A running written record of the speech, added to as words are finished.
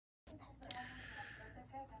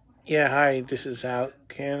Yeah, hi, this is Al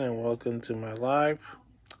Ken, and welcome to my live.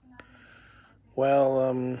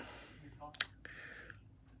 Well,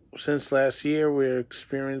 since last year, we're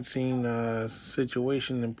experiencing a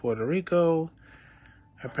situation in Puerto Rico.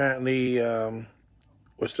 Apparently,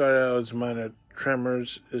 what started out as minor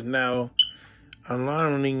tremors is now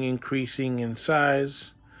alarmingly increasing in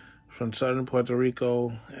size from southern Puerto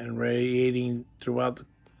Rico and radiating throughout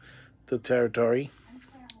the territory.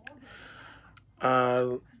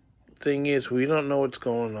 Uh, thing is, we don't know what's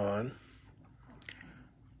going on.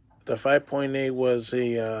 The 5.8 was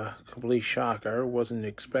a complete shocker. Wasn't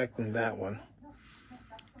expecting that one.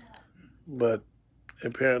 But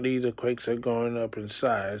apparently the quakes are going up in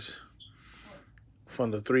size from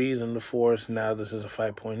the threes and the fours. Now this is a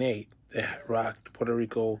 5.8. They rocked Puerto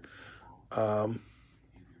Rico um,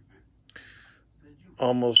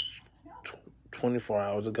 almost 24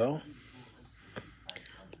 hours ago.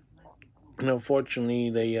 And unfortunately,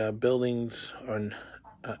 the buildings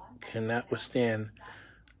cannot withstand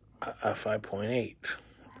a 5.8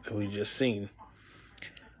 that we just seen.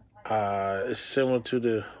 It's similar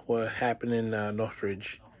to what happened in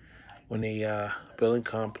Northridge when the building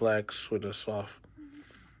complex with the soft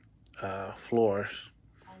floors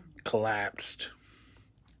collapsed,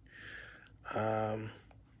 um,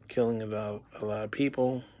 killing a lot of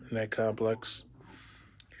people in that complex.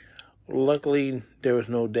 Luckily, there was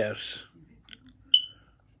no deaths,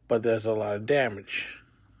 but there's a lot of damage.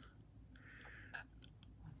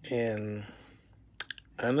 And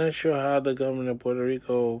I'm not sure how the government of Puerto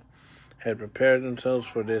Rico had prepared themselves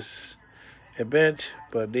for this event,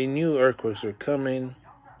 but they knew earthquakes were coming.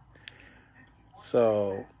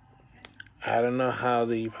 So I don't know how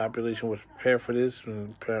the population was prepared for this.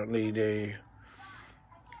 And apparently, they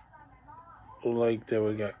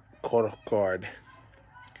were got caught off guard.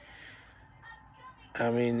 I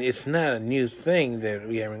mean, it's not a new thing that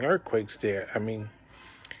we're having earthquakes there. I mean,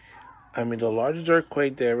 the largest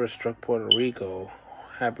earthquake that ever struck Puerto Rico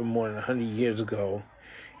happened more than 100 years ago.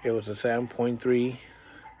 It was a 7.3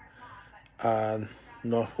 uh,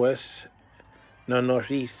 northwest, no,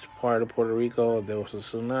 northeast part of Puerto Rico. There was a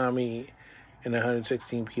tsunami, and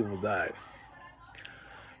 116 people died.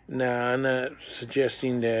 Now, I'm not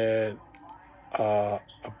suggesting that a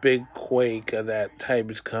big quake of that type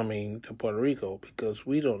is coming to Puerto Rico because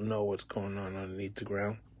we don't know what's going on underneath the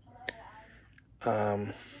ground.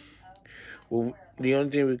 Well, the only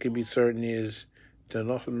thing we could be certain is the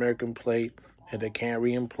North American plate and the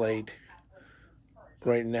Caribbean plate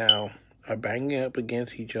right now are banging up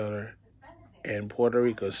against each other, and Puerto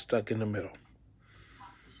Rico is stuck in the middle.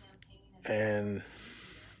 And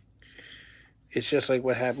it's just like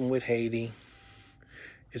what happened with Haiti,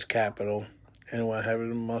 its capital, and what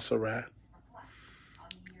happened in Montserrat.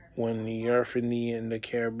 When the Earth and the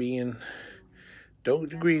Caribbean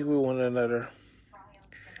don't agree with one another,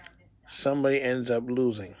 somebody ends up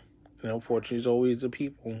losing. And unfortunately, it's always the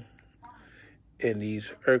people in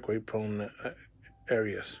these earthquake-prone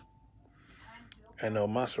areas. I know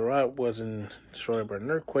Montserrat wasn't destroyed by an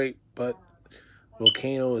earthquake, but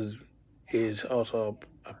volcano is also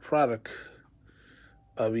a product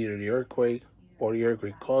of either the earthquake or the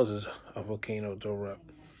earthquake causes a volcano to erupt.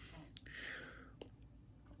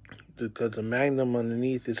 Because the magnum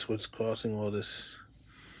underneath is what's causing all this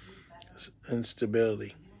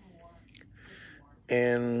instability.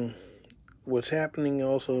 And what's happening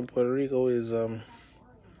also in Puerto Rico is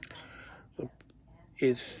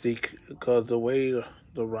because the way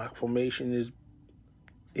the rock formation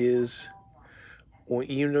is well,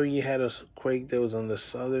 even though you had a quake that was on the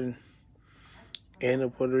southern end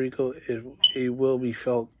of Puerto Rico, it will be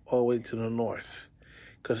felt all the way to the north,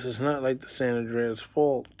 because it's not like the San Andreas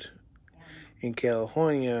Fault in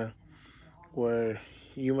California where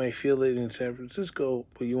you might feel it in San Francisco,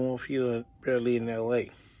 but you won't feel it barely in LA.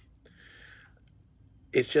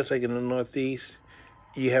 It's just like in the Northeast,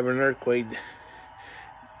 you have an earthquake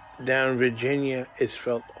down in Virginia, it's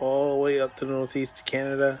felt all the way up to the Northeast to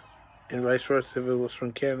Canada, and vice versa if it was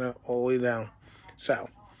from Canada all the way down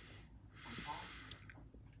south.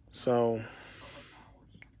 So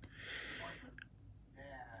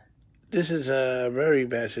this is a very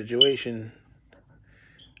bad situation,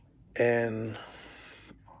 and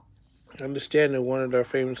I understand that one of their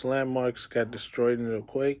famous landmarks got destroyed in the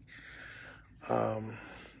quake.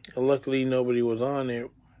 Luckily, nobody was on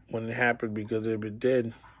it when it happened, because if it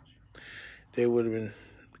did, they would have been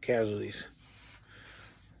casualties.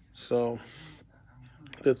 So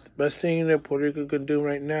the best thing that Puerto Rico can do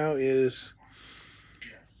right now is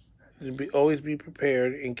always be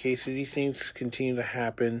prepared in case these things continue to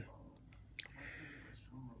happen.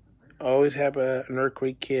 Always have an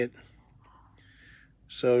earthquake kit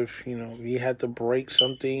So if you had to break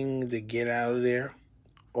something to get out of there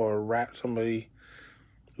or wrap somebody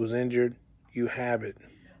who's injured, you have it.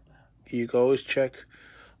 You can always check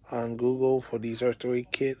on Google for these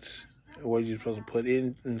earthquake kits, what you're supposed to put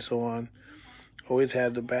in and so on. Always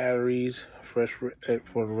have the batteries, fresh for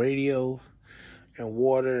the radio, and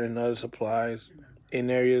water and other supplies in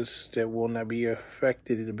areas that will not be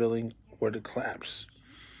affected if the building were to collapse.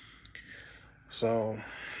 So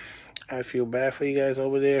I feel bad for you guys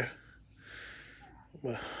over there.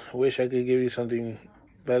 I wish I could give you something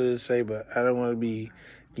better to say, but I don't want to be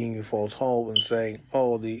giving you false hope and saying,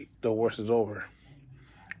 "Oh, the worst is over."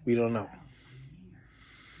 We don't know,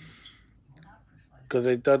 because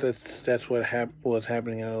I thought that's what was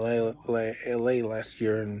happening in LA last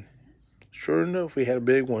year, and sure enough, we had a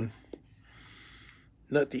big one.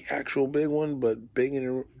 Not the actual big one, but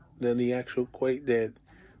bigger than the actual quake that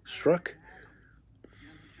struck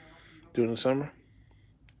during the summer.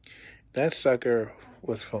 That sucker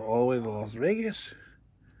was from all the way to Las Vegas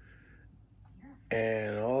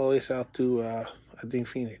and all the way south to, I think,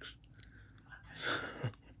 Phoenix.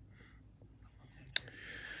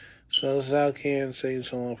 So this is how I can say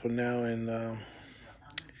so long for now. And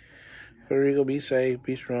Puerto Rico, be safe,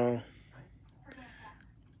 be strong.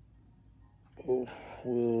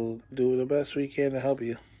 We'll do the best we can to help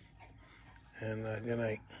you. And good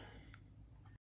night.